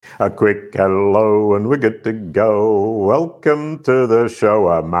A quick hello and we're good to go. Welcome to the show,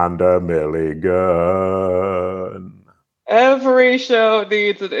 Amanda Milligan. Every show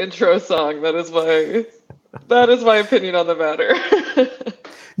needs an intro song. That is my opinion on the matter.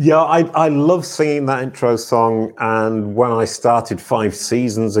 Yeah, I love singing that intro song. And when I started 5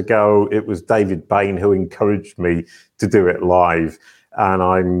 seasons ago, it was David Bain who encouraged me to do it live. And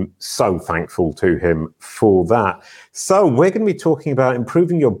I'm so thankful to him for that. So we're going to be talking about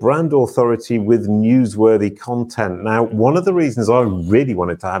improving your brand authority with newsworthy content. Now, one of the reasons I really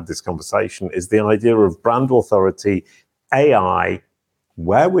wanted to have this conversation is the idea of brand authority, AI,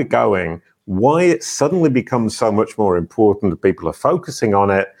 where we're going, why it suddenly becomes so much more important that people are focusing on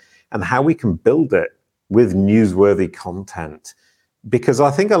it, and how we can build it with newsworthy content. Because I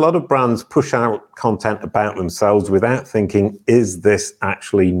think a lot of brands push out content about themselves without thinking, is this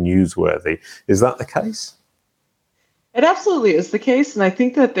actually newsworthy? Is that the case? It absolutely is the case. And I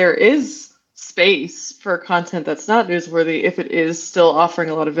think that there is space for content that's not newsworthy if it is still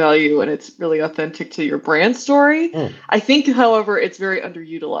offering a lot of value and it's really authentic to your brand story. I think, however, it's very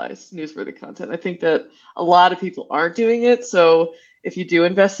underutilized, newsworthy content. I think that a lot of people aren't doing it. So if you do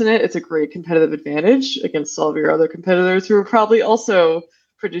invest in it, it's a great competitive advantage against all of your other competitors who are probably also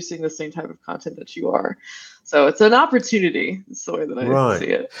producing the same type of content that you are. So it's an opportunity. It's the way that I see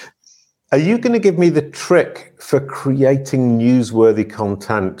it. Are you going to give me the trick for creating newsworthy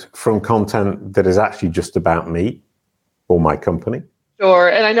content from content that is actually just about me or my company? Sure.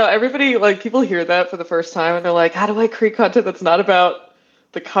 And I know everybody, people hear that for the first time and they're like, how do I create content that's not about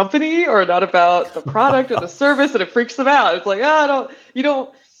the company or not about the product or the service? And it freaks them out. It's like, you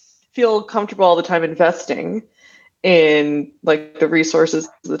don't feel comfortable all the time investing in the resources,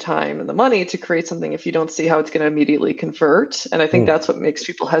 the time and the money to create something if you don't see how it's going to immediately convert. And I think that's what makes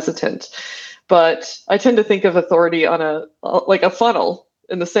people hesitant. But I tend to think of authority on a funnel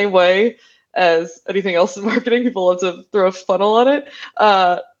in the same way as anything else in marketing. People love to throw a funnel on it,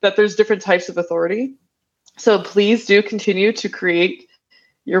 that there's different types of authority. So please do continue to create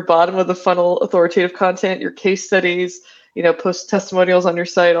your bottom of the funnel authoritative content, your case studies, post testimonials on your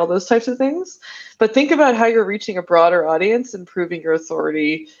site, all those types of things. But think about how you're reaching a broader audience and proving your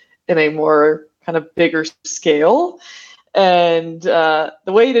authority in a more kind of bigger scale. And the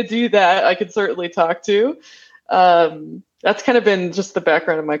way to do that, I could certainly talk to. That's kind of been just the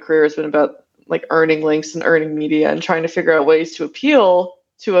background of my career, has been about earning links and earning media and trying to figure out ways to appeal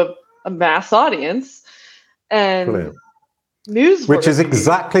to a mass audience. And Brilliant. Newsworthy. Which is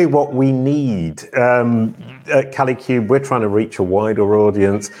exactly what we need. At Kalicube, we're trying to reach a wider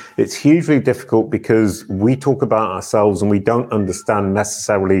audience. It's hugely difficult because we talk about ourselves and we don't understand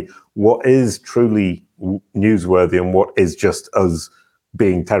necessarily what is truly newsworthy and what is just us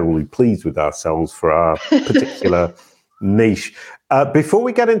being terribly pleased with ourselves for our particular niche. Before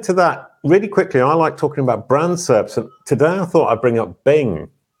we get into that, really quickly, I like talking about brand SERPs. And today I thought I'd bring up Bing.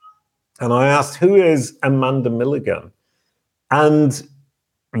 And I asked, who is Amanda Milligan? And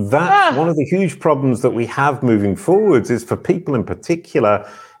that's one of the huge problems that we have moving forwards is for people in particular,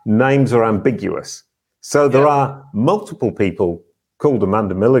 names are ambiguous. So there are multiple people called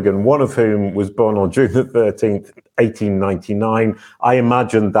Amanda Milligan, one of whom was born on June the 13th, 1899. I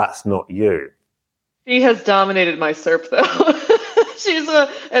imagine that's not you. She has dominated my SERP, though. She's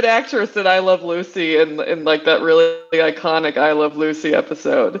an actress in I Love Lucy and that really iconic I Love Lucy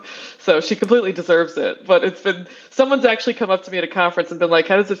episode. So she completely deserves it. But someone's actually come up to me at a conference and been like,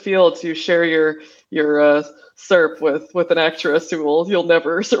 how does it feel to share your SERP with an actress you'll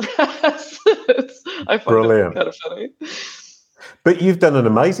never surpass? I find it kind of funny. But you've done an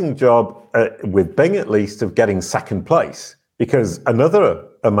amazing job with Bing, at least, of getting second place, because another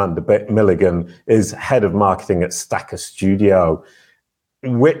Amanda Milligan is head of marketing at Stacker Studio,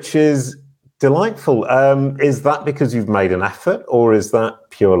 which is delightful. Is that because you've made an effort, or is that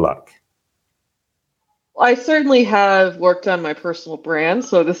pure luck? I certainly have worked on my personal brand,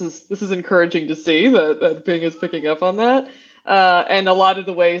 so this is encouraging to see that Bing is picking up on that. And a lot of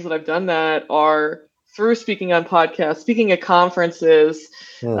the ways that I've done that are through speaking on podcasts, speaking at conferences,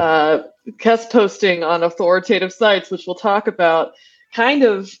 guest posting on authoritative sites, which we'll talk about.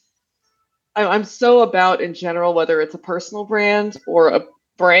 I'm so about, in general, whether it's a personal brand or a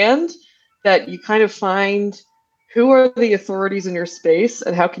brand, that you kind of find who are the authorities in your space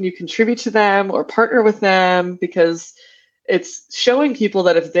and how can you contribute to them or partner with them, because it's showing people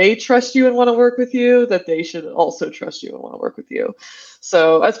that if they trust you and want to work with you, that they should also trust you and want to work with you.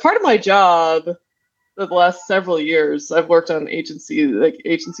 So as part of my job, the last several years, I've worked on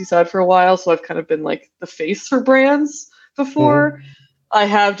agency side for a while. So I've kind of been the face for brands before. I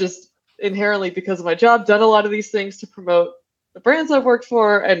have just inherently, because of my job, done a lot of these things to promote the brands I've worked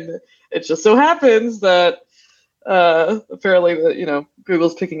for, and it just so happens that apparently,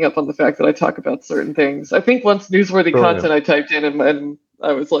 Google's picking up on the fact that I talk about certain things. I think once newsworthy content I typed in, and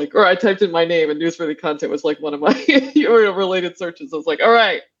I was like, or I typed in my name, and newsworthy content was like one of my related searches. I was like, all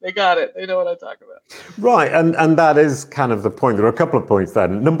right, they got it. They know what I talk about. Right, and that is kind of the point. There are a couple of points there.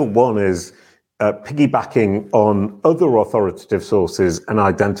 Number one is piggybacking on other authoritative sources and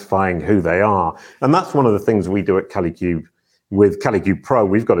identifying who they are. And that's one of the things we do at Kalicube. With Kalicube Pro,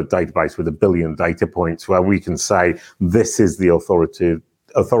 we've got a database with 1 billion data points where we can say this is the authoritative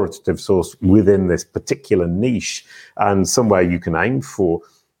source within this particular niche and somewhere you can aim for.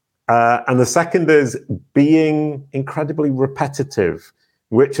 And the second is being incredibly repetitive,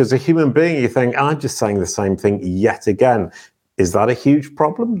 which as a human being, you think, I'm just saying the same thing yet again. Is that a huge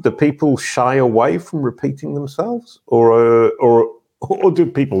problem? Do people shy away from repeating themselves, or do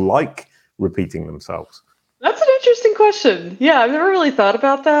people like repeating themselves? That's an interesting question. Yeah, I've never really thought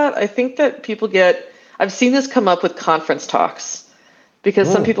about that. I think that I've seen this come up with conference talks,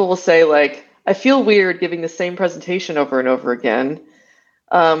 because some people will say, like, I feel weird giving the same presentation over and over again.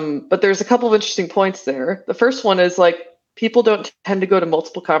 But there's a couple of interesting points there. The first one is, like, people don't tend to go to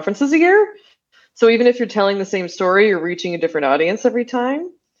multiple conferences a year. So even if you're telling the same story, you're reaching a different audience every time.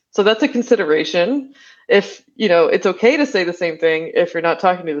 So that's a consideration. If, it's okay to say the same thing if you're not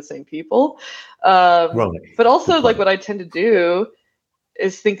talking to the same people. But also, like, what I tend to do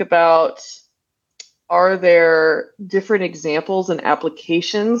is think about, are there different examples and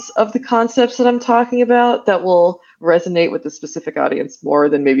applications of the concepts that I'm talking about that will resonate with the specific audience more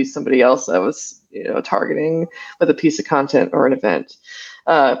than maybe somebody else I was, targeting with a piece of content or an event.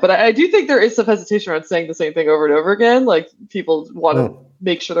 But I do think there is some hesitation around saying the same thing over and over again. Like, people want to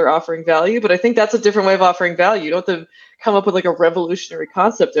make sure they're offering value, but I think that's a different way of offering value. You don't have to come up with like a revolutionary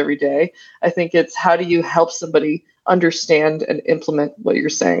concept every day. I think it's, how do you help somebody understand and implement what you're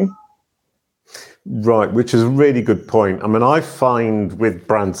saying? Right, which is a really good point. I mean, I find with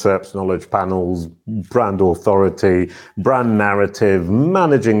brand SERPs, knowledge panels, brand authority, brand narrative,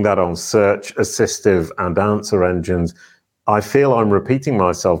 managing that on search, assistive and answer engines, I feel I'm repeating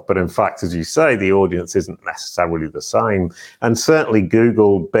myself, but in fact, as you say, the audience isn't necessarily the same. And certainly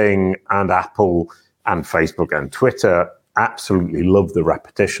Google, Bing, and Apple, and Facebook and Twitter absolutely love the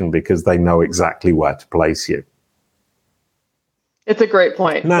repetition because they know exactly where to place you. It's a great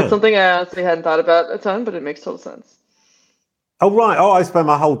point. It's something I honestly hadn't thought about a ton, but it makes total sense. Oh, right. Oh, I spend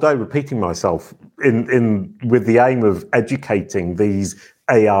my whole day repeating myself with the aim of educating these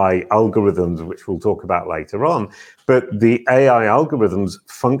AI algorithms, which we'll talk about later on. But the AI algorithms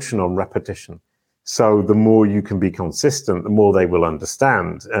function on repetition. So the more you can be consistent, the more they will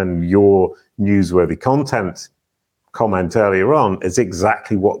understand. And your newsworthy content comment earlier on is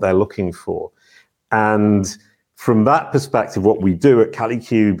exactly what they're looking for. And from that perspective, what we do at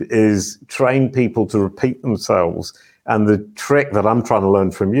Kalicube is train people to repeat themselves. And the trick that I'm trying to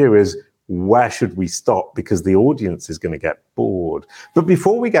learn from you is, where should we stop? Because the audience is going to get bored. But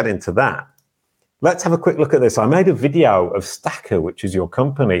before we get into that, let's have a quick look at this. I made a video of Stacker, which is your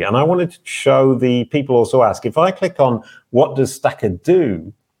company, and I wanted to show the people also ask, if I click on what does Stacker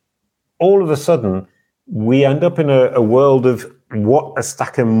do, all of a sudden we end up in a world of what a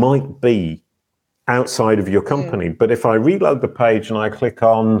Stacker might be outside of your company. But if I reload the page and I click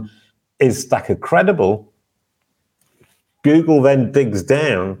on, is Stacker credible? Google then digs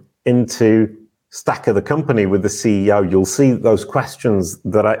down into Stacker, the company, with the CEO. You'll see those questions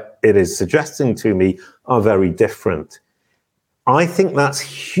that it is suggesting to me are very different. I think that's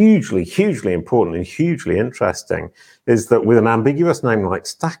hugely, hugely important and hugely interesting, is that with an ambiguous name like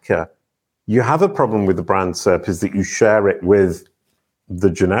Stacker, you have a problem with the brand SERP is that you share it with the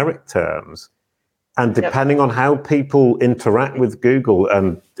generic terms. And depending on how people interact with Google,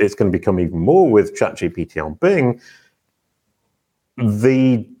 and it's going to become even more with ChatGPT on Bing,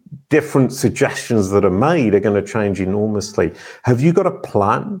 the different suggestions that are made are going to change enormously. Have you got a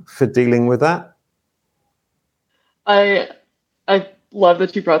plan for dealing with that? I love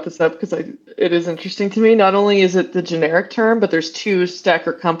that you brought this up, because it is interesting to me. Not only is it the generic term, but there's two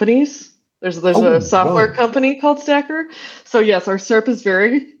Stacker companies. There's a software company called Stacker. So yes, our SERP is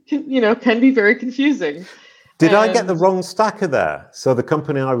can be very confusing. Did I get the wrong Stacker there? So the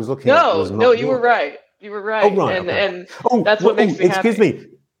company I was looking at was not No, you were right. You were right. Oh, right. And that's what makes me happy. Excuse me.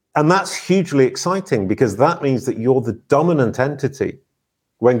 And that's hugely exciting, because that means that you're the dominant entity.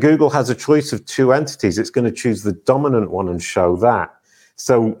 When Google has a choice of two entities, it's going to choose the dominant one and show that.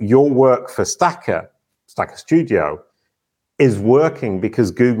 So your work for Stacker Studio, is working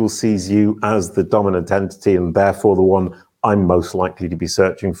because Google sees you as the dominant entity and therefore the one I'm most likely to be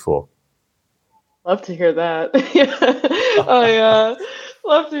searching for. Love to hear that. I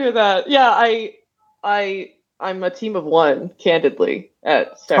love to hear that. Yeah, I'm a team of one, candidly,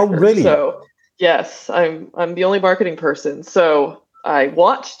 at Stacker. Oh, really? So yes, I'm the only marketing person. So I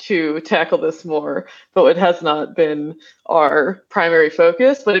want to tackle this more, but it has not been our primary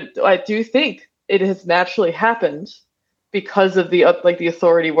focus. But I do think it has naturally happened because of the the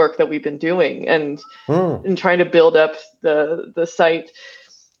authority work that we've been doing and trying to build up the site.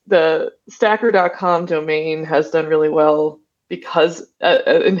 The stacker.com domain has done really well because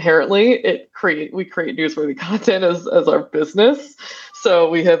inherently we create newsworthy content as our business. So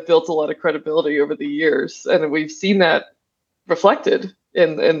we have built a lot of credibility over the years, and we've seen that reflected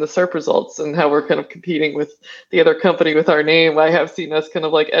in the SERP results and how we're kind of competing with the other company with our name. I have seen us kind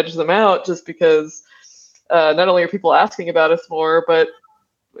of like edge them out just because not only are people asking about us more, but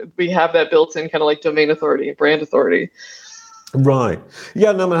we have that built-in kind of like domain authority and brand authority. Right.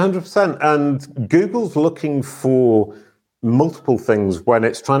 Yeah, no, 100%. And Google's looking for multiple things when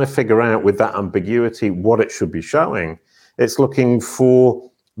it's trying to figure out with that ambiguity what it should be showing. It's looking for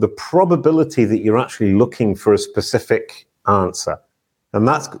the probability that you're actually looking for a specific answer. And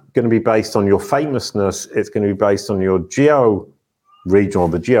that's going to be based on your famousness. It's going to be based on your geo region or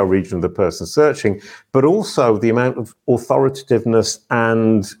the geo region of the person searching, but also the amount of authoritativeness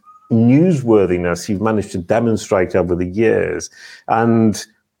and newsworthiness you've managed to demonstrate over the years. And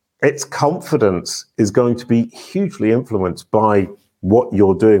its confidence is going to be hugely influenced by what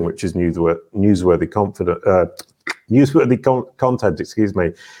you're doing, which is newsworthy content, excuse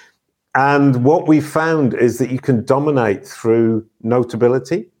me. And what we found is that you can dominate through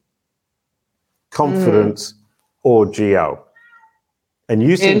notability, confidence, or geo. And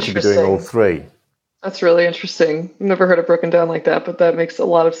you seem to be doing all three. That's really interesting. I've never heard it broken down like that, but that makes a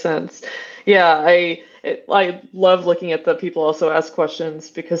lot of sense. Yeah, I love looking at the people also ask questions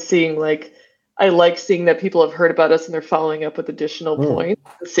because I like seeing that people have heard about us and they're following up with additional points,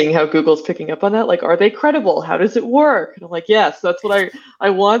 seeing how Google's picking up on that. Like, are they credible? How does it work? And I'm like, yes, that's what I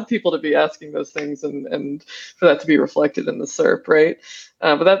want people to be asking those things and for that to be reflected in the SERP, right?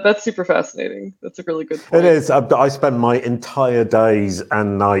 But that's super fascinating. That's a really good point. It is. I spend my entire days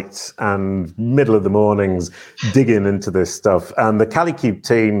and nights and middle of the mornings digging into this stuff. And the Kalicube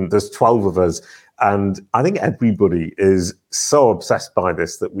team, there's 12 of us. And I think everybody is so obsessed by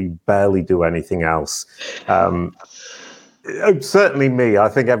this that we barely do anything else. Certainly me. I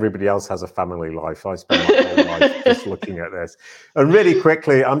think everybody else has a family life. I spend my whole life just looking at this. And really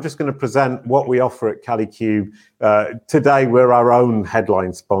quickly, I'm just going to present what we offer at Kalicube. Today, we're our own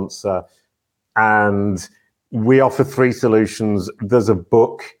headline sponsor, and we offer 3 solutions. There's a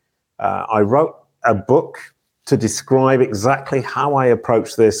book. I wrote a book to describe exactly how I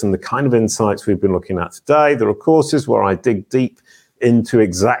approach this and the kind of insights we've been looking at today. There are courses where I dig deep into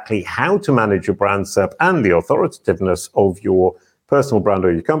exactly how to manage your brand SERP and the authoritativeness of your personal brand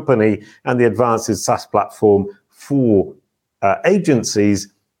or your company, and the advanced SaaS platform for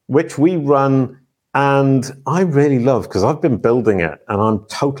agencies, which we run. And I really love, because I've been building it and I'm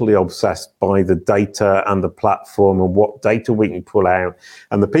totally obsessed by the data and the platform and what data we can pull out.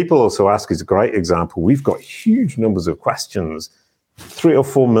 And the people also ask is a great example. We've got huge numbers of questions, 3 or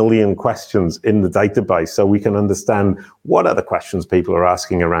 4 million questions in the database, so we can understand what other questions people are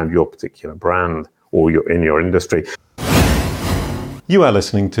asking around your particular brand or in your industry. You are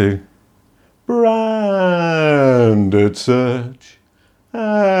listening to Branded Search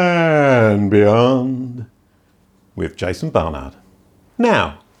and Beyond with Jason Barnard.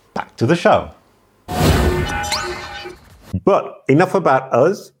 Now, back to the show. But enough about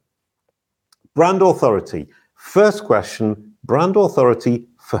us. Brand authority. First question, brand authority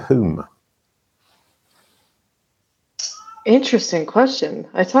for whom? Interesting question.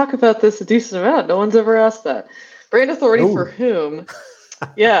 I talk about this a decent amount. No one's ever asked that. Brand authority for whom?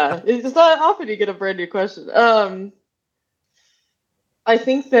 Yeah, it's not often you get a brand new question. I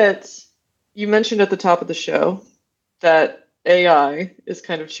think that you mentioned at the top of the show that AI is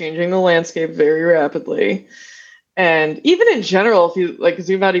kind of changing the landscape very rapidly. And even in general, if you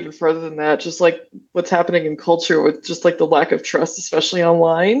zoom out even further than that, just like what's happening in culture with just like the lack of trust, especially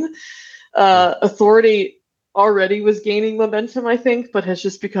online, authority already was gaining momentum, I think, but has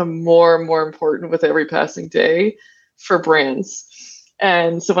just become more and more important with every passing day for brands.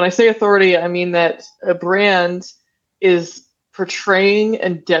 And so when I say authority, I mean that a brand is portraying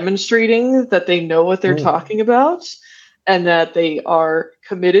and demonstrating that they know what they're talking about and that they are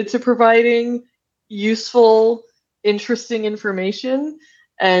committed to providing useful, interesting information,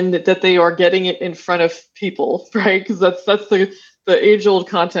 and that they are getting it in front of people, right? Because that's the age-old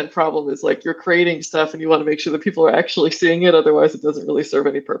content problem is like you're creating stuff and you want to make sure that people are actually seeing it. Otherwise, it doesn't really serve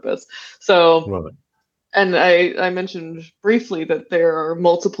any purpose. So, Right. And I mentioned briefly that there are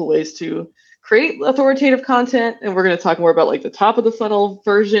multiple ways to create authoritative content, and we're going to talk more about like the top of the funnel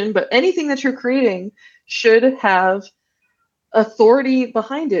version, but anything that you're creating should have authority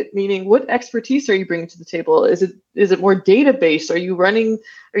behind it, meaning what expertise are you bringing to the table? Is it more database? Are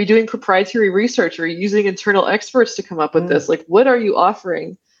you doing proprietary research? Are you using internal experts to come up with this? Like, what are you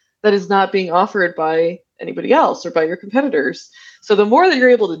offering that is not being offered by anybody else or by your competitors? So the more that you're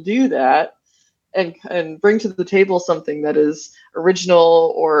able to do that and bring to the table something that is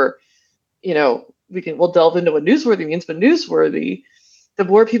original, or, we'll delve into what newsworthy means, but newsworthy, the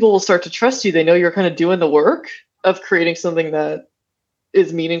more people will start to trust you. They know you're kind of doing the work of creating something that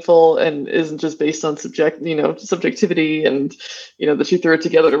is meaningful and isn't just based on subjectivity and, that you threw it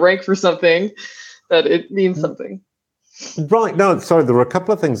together to rank for something, that it means something. Right. No, sorry, there were a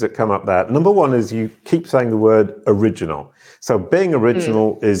couple of things that come up there. Number one is you keep saying the word original. So being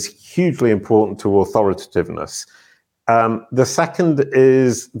original is hugely important to authoritativeness. The second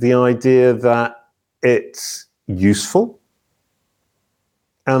is the idea that it's useful.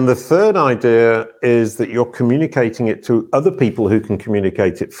 And the third idea is that you're communicating it to other people who can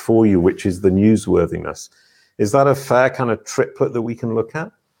communicate it for you, which is the newsworthiness. Is that a fair kind of triplet that we can look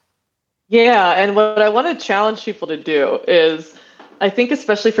at? Yeah, and what I want to challenge people to do is, I think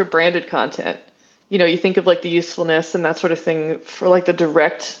especially for branded content, you think of like the usefulness and that sort of thing for like the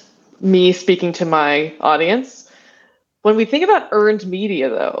direct me speaking to my audience. When we think about earned media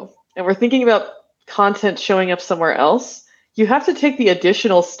though, and we're thinking about content showing up somewhere else, you have to take the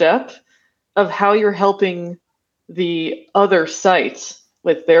additional step of how you're helping the other site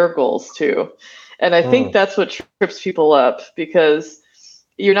with their goals too. And I think that's what trips people up, because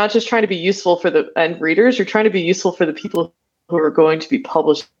you're not just trying to be useful for the end readers, you're trying to be useful for the people who are going to be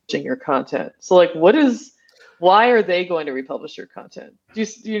publishing your content. So like, why are they going to republish your content? Do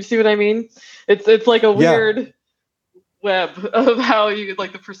you see what I mean? It's like a weird web of how you,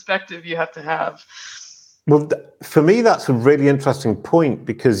 like, the perspective you have to have. Well, for me, that's a really interesting point,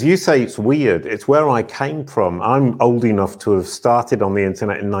 because you say it's weird. It's where I came from. I'm old enough to have started on the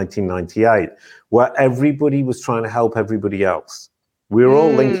internet in 1998, where everybody was trying to help everybody else. We were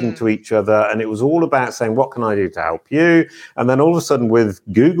all linking to each other, and it was all about saying, what can I do to help you? And then all of a sudden, with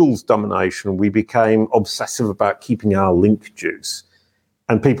Google's domination, we became obsessive about keeping our link juice.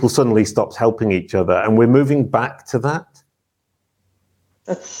 And people suddenly stopped helping each other. And we're moving back to that.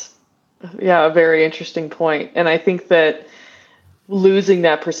 That's, a very interesting point. And I think that losing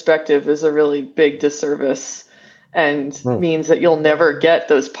that perspective is a really big disservice, and means that you'll never get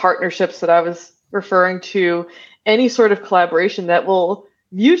those partnerships that I was referring to, any sort of collaboration that will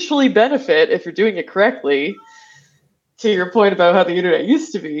mutually benefit if you're doing it correctly. To your point about how the internet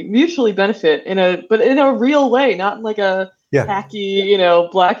used to be, mutually benefit in a real way, not in like a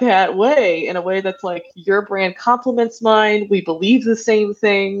hacky, black hat way, in a way that's like, your brand complements mine. We believe the same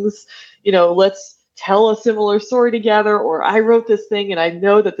things, let's tell a similar story together, or I wrote this thing and I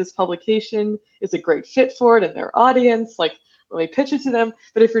know that this publication is a great fit for it and their audience. Like, let me pitch it to them.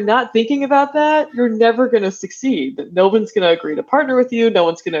 But if you're not thinking about that, you're never going to succeed. No one's going to agree to partner with you. No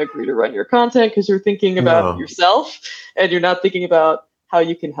one's going to agree to run your content, because you're thinking about yourself and you're not thinking about how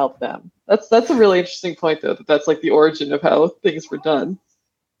you can help them. That's a really interesting point, though, that's like the origin of how things were done.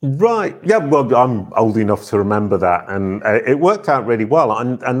 Right. Yeah, well, I'm old enough to remember that. And it worked out really well.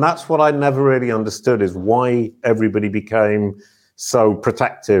 And that's what I never really understood, is why everybody became so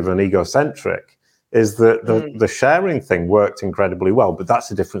protective and egocentric. Is that the sharing thing worked incredibly well, but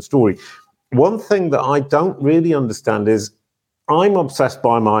that's a different story. One thing that I don't really understand is, I'm obsessed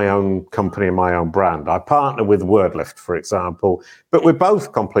by my own company and my own brand. I partner with WordLift, for example, but we're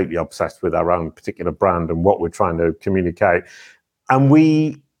both completely obsessed with our own particular brand and what we're trying to communicate. And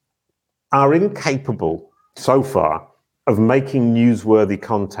we are incapable so far of making newsworthy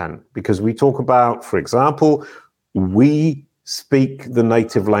content, because we talk about, for example, we speak the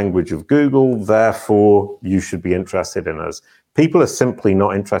native language of Google, therefore you should be interested in us. People are simply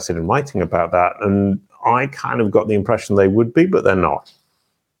not interested in writing about that, and I kind of got the impression they would be, but they're not.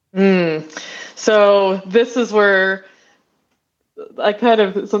 So this is where I kind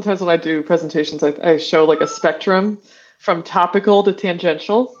of, sometimes when I do presentations, I show like a spectrum from topical to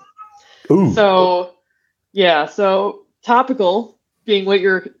tangential. Ooh. So topical being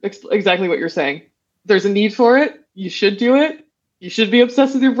exactly what you're saying. There's a need for it. You should do it. You should be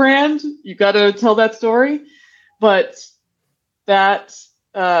obsessed with your brand. You got to tell that story. But that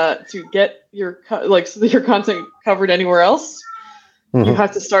to get your content covered anywhere else, You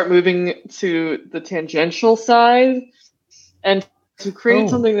have to start moving to the tangential side. And to create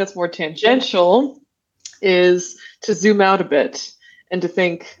something that's more tangential is to zoom out a bit and to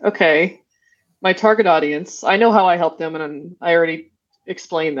think, okay, my target audience, I know how I help them, and I already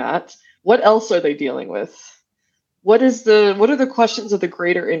explained that. What else are they dealing with? What are the questions of the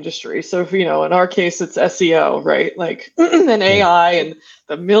greater industry? So if, in our case, it's SEO, right? Like, and AI and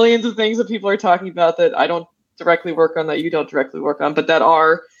the millions of things that people are talking about that I don't directly work on, that you don't directly work on, but that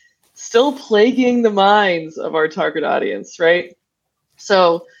are still plaguing the minds of our target audience, right?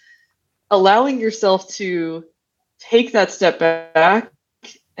 So allowing yourself to take that step back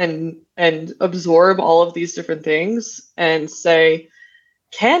and absorb all of these different things and say,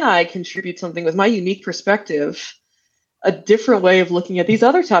 can I contribute something with my unique perspective, a different way of looking at these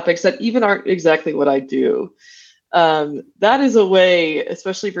other topics that even aren't exactly what I do? That is a way,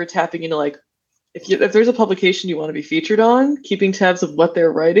 especially if you're tapping into, like, if there's a publication you want to be featured on, keeping tabs of what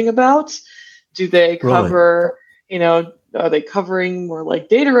they're writing about. Do they cover, are they covering more like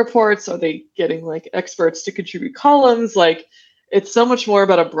data reports? Are they getting like experts to contribute columns? Like, it's so much more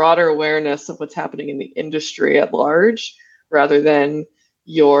about a broader awareness of what's happening in the industry at large, rather than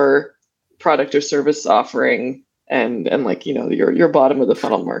your product or service offering and like, your bottom of the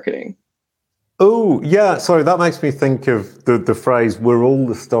funnel marketing. Oh, yeah. Sorry, that makes me think of the phrase, we're all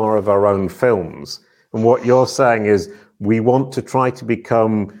the star of our own films. And what you're saying is we want to try to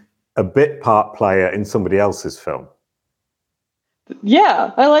become a bit part player in somebody else's film.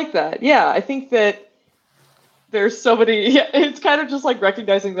 Yeah, I like that. Yeah, I think that there's so many, it's kind of just like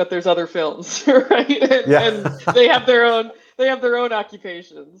recognizing that there's other films, right? And they have their own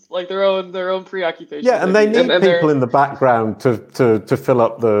occupations, like their own preoccupations. Yeah, and they need people in the background to fill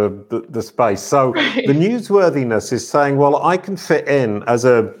up the space. So the Newsworthiness is saying, well, I can fit in as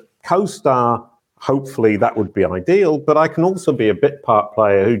a co-star. Hopefully that would be ideal, but I can also be a bit part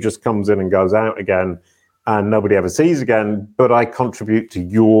player who just comes in and goes out again and nobody ever sees again, but I contribute to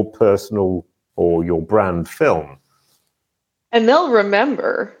your personal or your brand film. And they'll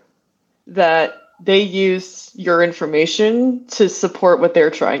remember that they use your information to support what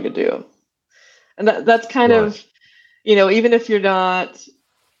they're trying to do. And that's kind of, even if they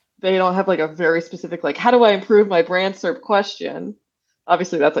don't have like a very specific, like, how do I improve my brand SERP question?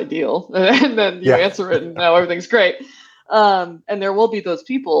 Obviously that's ideal. And then you answer it and now everything's great. And there will be those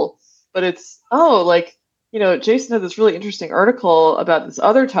people, but it's, Jason had this really interesting article about this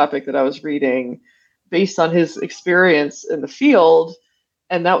other topic that I was reading based on his experience in the field.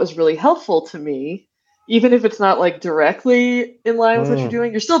 And that was really helpful to me, even if it's not like directly in line with what you're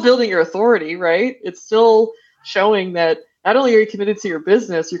doing. You're still building your authority, right? It's still showing that not only are you committed to your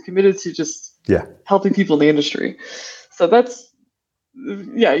business, you're committed to just helping people in the industry. So that's,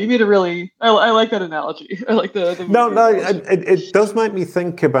 you made a really, I like that analogy. I like the it does make me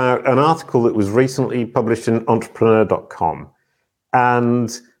think about an article that was recently published in entrepreneur.com.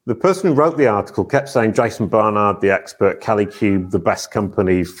 And the person who wrote the article kept saying, Jason Barnard, the expert, Kalicube, the best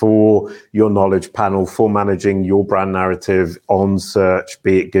company for your knowledge panel, for managing your brand narrative on search,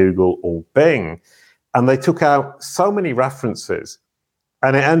 be it Google or Bing. And they took out so many references,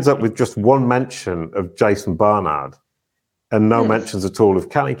 and it ends up with just one mention of Jason Barnard and no mentions at all of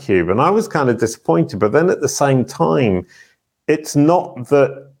Kalicube. And I was kind of disappointed. But then at the same time, it's not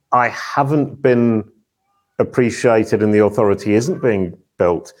that I haven't been appreciated and the authority isn't being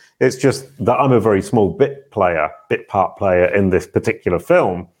built. It's just that I'm a very small bit part player in this particular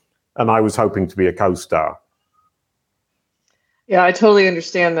film, and I was hoping to be a co-star. Yeah, I totally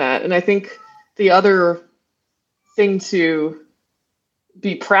understand that. And I think the other thing to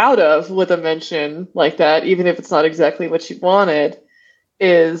be proud of with a mention like that, even if it's not exactly what you wanted,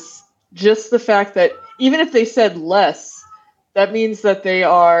 is just the fact that even if they said less, that means that they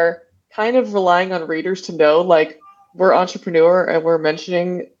are kind of relying on readers to know, like, we're entrepreneur and we're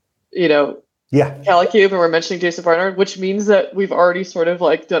mentioning, Kalicube and we're mentioning Jason Barnard, which means that we've already sort of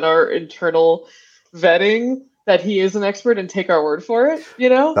like done our internal vetting that he is an expert and take our word for it,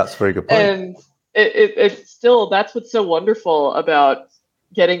 That's a very good point. And it's still, that's what's so wonderful about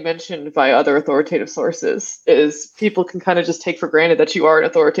getting mentioned by other authoritative sources, is people can kind of just take for granted that you are an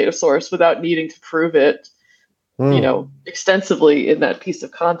authoritative source without needing to prove it, extensively in that piece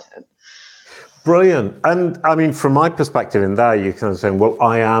of content. Brilliant. And I mean, from my perspective in there, you're kind of saying, well,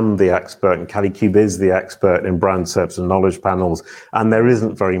 I am the expert and Kalicube is the expert in brand SERPs and knowledge panels. And there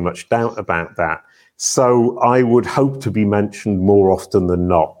isn't very much doubt about that. So I would hope to be mentioned more often than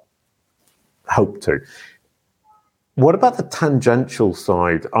not. Hope to. What about the tangential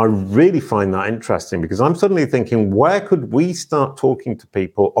side? I really find that interesting, because I'm suddenly thinking, where could we start talking to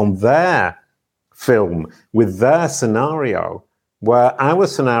people on their film with their scenario where our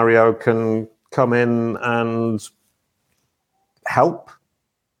scenario can come in and help,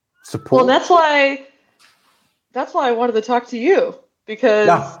 support. Well, that's why I wanted to talk to you, because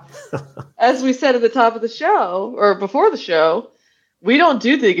as we said at the top of the show, or before the show, we don't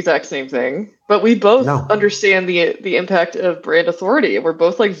do the exact same thing, but we both understand the impact of brand authority, and we're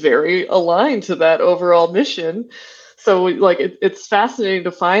both like very aligned to that overall mission. So it's fascinating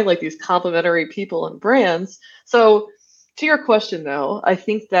to find like these complementary people and brands. So to your question though, I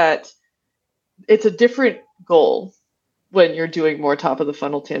think that it's a different goal when you're doing more top of the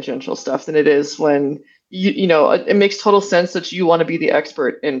funnel tangential stuff than it is when you know, it makes total sense that you want to be the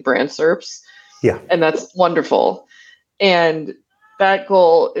expert in brand SERPs. Yeah. And that's wonderful. And that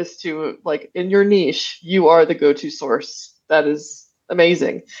goal is to, like, in your niche, you are the go-to source. That is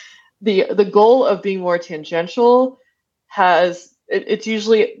amazing. The goal of being more tangential it's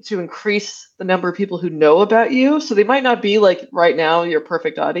usually to increase the number of people who know about you. So they might not be like right now your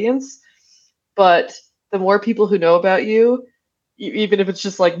perfect audience, but the more people who know about you, even if it's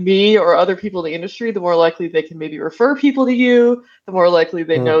just like me or other people in the industry, the more likely they can maybe refer people to you, the more likely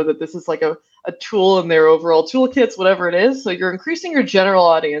they know that this is like a tool in their overall toolkits, whatever it is. So you're increasing your general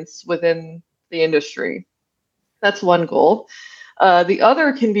audience within the industry. That's one goal. The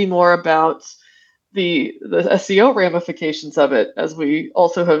other can be more about the SEO ramifications of it, as we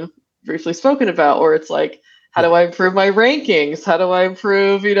also have briefly spoken about, where it's like, how do I improve my rankings? How do I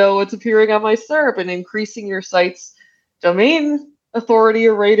improve, what's appearing on my SERP, and increasing your site's domain authority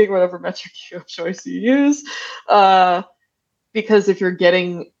or rating, whatever metric of choice you use. Because if you're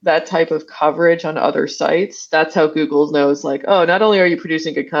getting that type of coverage on other sites, that's how Google knows, like, oh, not only are you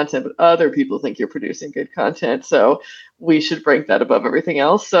producing good content, but other people think you're producing good content. So we should rank that above everything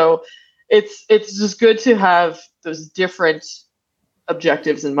else. So it's just good to have those different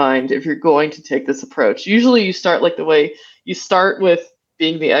objectives in mind if you're going to take this approach. Usually you start like the way you start with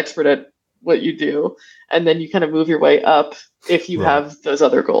being the expert at what you do, and then you kind of move your way up if you have those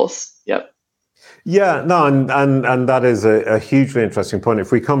other goals. Yep. Yeah, no, and that is a hugely interesting point.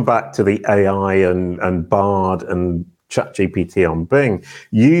 If we come back to the AI and Bard and ChatGPT on Bing,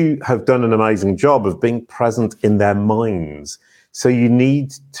 you have done an amazing job of being present in their minds. So you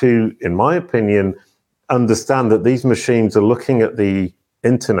need to, in my opinion, understand that these machines are looking at the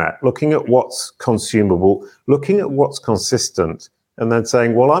internet, looking at what's consumable, looking at what's consistent, and then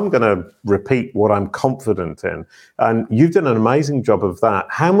saying, well, I'm going to repeat what I'm confident in. And you've done an amazing job of that.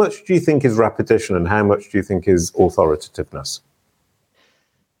 How much do you think is repetition and how much do you think is authoritativeness?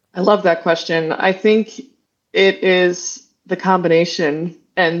 I love that question. I think it is the combination.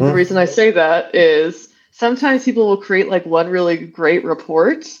 And the reason I say that is sometimes people will create like one really great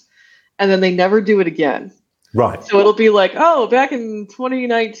report and then they never do it again. Right. So it'll be like, oh, back in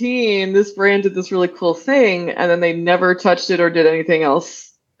 2019, this brand did this really cool thing, and then they never touched it or did anything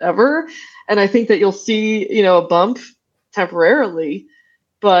else ever. And I think that you'll see, a bump temporarily,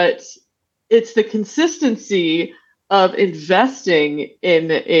 but it's the consistency of investing in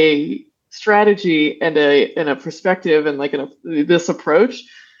a strategy and in a perspective and like this approach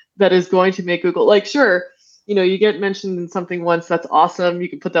that is going to make Google, like, sure, you get mentioned in something once, that's awesome. You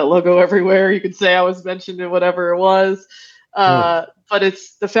can put that logo everywhere. You can say I was mentioned in whatever it was. But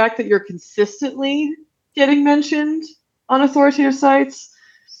it's the fact that you're consistently getting mentioned on authoritative sites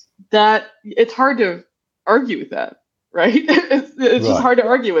that it's hard to argue with that, right? It's just hard to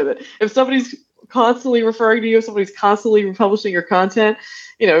argue with it. If somebody's constantly referring to you, if somebody's constantly republishing your content,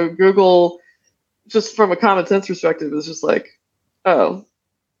 Google, just from a common sense perspective, is just like, oh,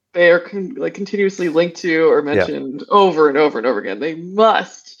 they are continuously linked to or mentioned over and over and over again. They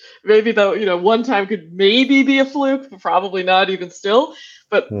must. Maybe though, one time could maybe be a fluke, but probably not even still.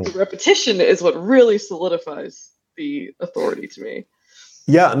 But the repetition is what really solidifies the authority to me.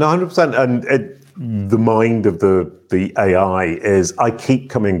 Yeah, no, 100%. And the mind of the AI is, I keep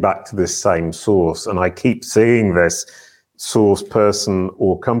coming back to this same source, and I keep seeing this source person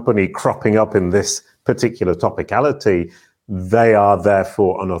or company cropping up in this particular topicality. They are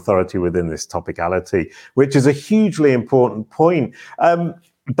therefore an authority within this topicality, which is a hugely important point.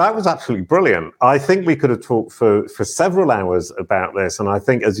 That was absolutely brilliant. I think we could have talked for several hours about this. And I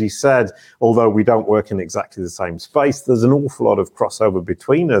think, as you said, although we don't work in exactly the same space, there's an awful lot of crossover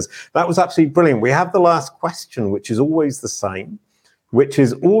between us. That was absolutely brilliant. We have the last question, which is always the same, which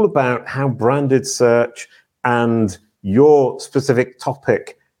is all about how branded search and your specific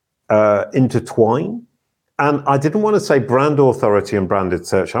topic intertwine. And I didn't want to say brand authority and branded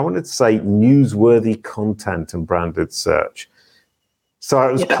search. I wanted to say newsworthy content and branded search. So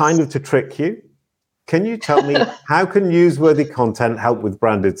it was kind of to trick you. Can you tell me how can newsworthy content help with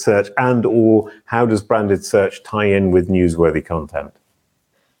branded search, and or how does branded search tie in with newsworthy content?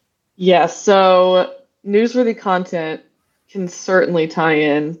 Yeah, so newsworthy content can certainly tie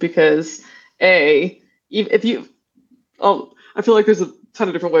in because if you, I feel like there's a ton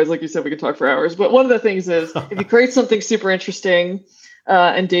of different ways, like you said, we could talk for hours. But one of the things is if you create something super interesting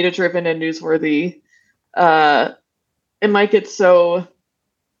and data-driven and newsworthy, it might get so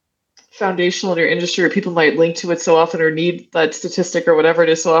foundational in your industry, or people might link to it so often or need that statistic or whatever it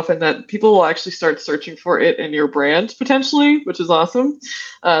is so often that people will actually start searching for it in your brand potentially, which is awesome.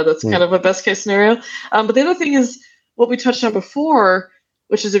 That's kind of a best case scenario. But the other thing is what we touched on before,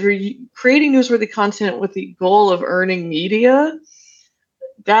 which is if you're creating newsworthy content with the goal of earning media,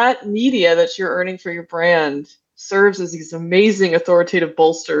 that media that you're earning for your brand serves as these amazing authoritative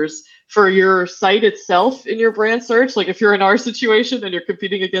bolsters for your site itself in your brand search. Like if you're in our situation and you're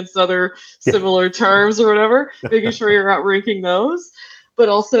competing against other similar terms or whatever, making sure you're outranking those. But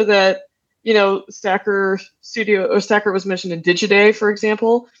also that, Stacker Studio or Stacker was mentioned in Digiday, for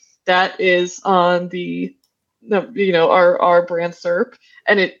example, that is on our brand SERP,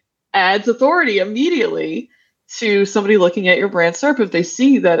 and it adds authority immediately to somebody looking at your brand SERP if they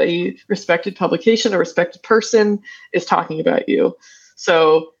see that a respected publication, a respected person is talking about you.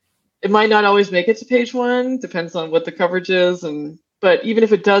 So it might not always make it to page one, depends on what the coverage is. But even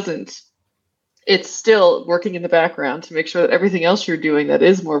if it doesn't, it's still working in the background to make sure that everything else you're doing that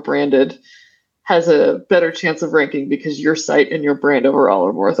is more branded has a better chance of ranking because your site and your brand overall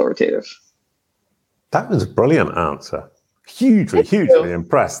are more authoritative. That was a brilliant answer. Hugely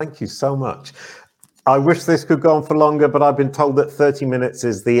impressed. Thank you so much. I wish this could go on for longer, but I've been told that 30 minutes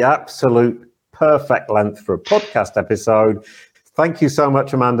is the absolute perfect length for a podcast episode. Thank you so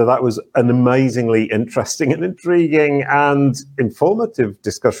much, Amanda. That was an amazingly interesting and intriguing and informative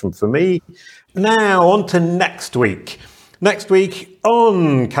discussion for me. Now, on to next week. Next week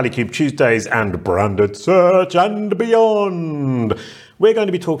on Kalicube Tuesdays and Branded Search and Beyond, we're going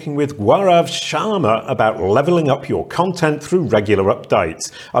to be talking with Gaurav Sharma about leveling up your content through regular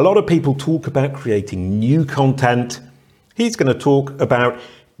updates. A lot of people talk about creating new content. He's going to talk about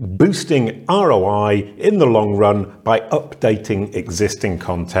boosting ROI in the long run by updating existing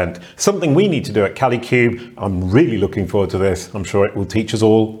content. Something we need to do at Kalicube. I'm really looking forward to this. I'm sure it will teach us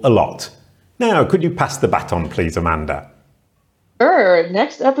all a lot. Now, could you pass the baton, please, Amanda? Sure.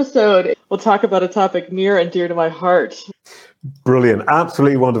 Next episode, we'll talk about a topic near and dear to my heart. Brilliant.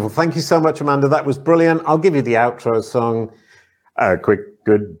 Absolutely wonderful. Thank you so much, Amanda. That was brilliant. I'll give you the outro song. A quick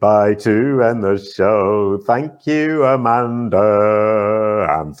goodbye to end the show. Thank you, Amanda.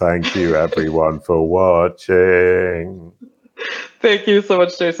 And thank you, everyone, for watching. Thank you so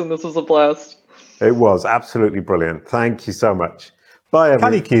much, Jason. This was a blast. It was absolutely brilliant. Thank you so much. Bye,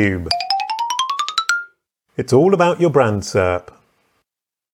 everyone. Kalicube. It's all about your brand SERP.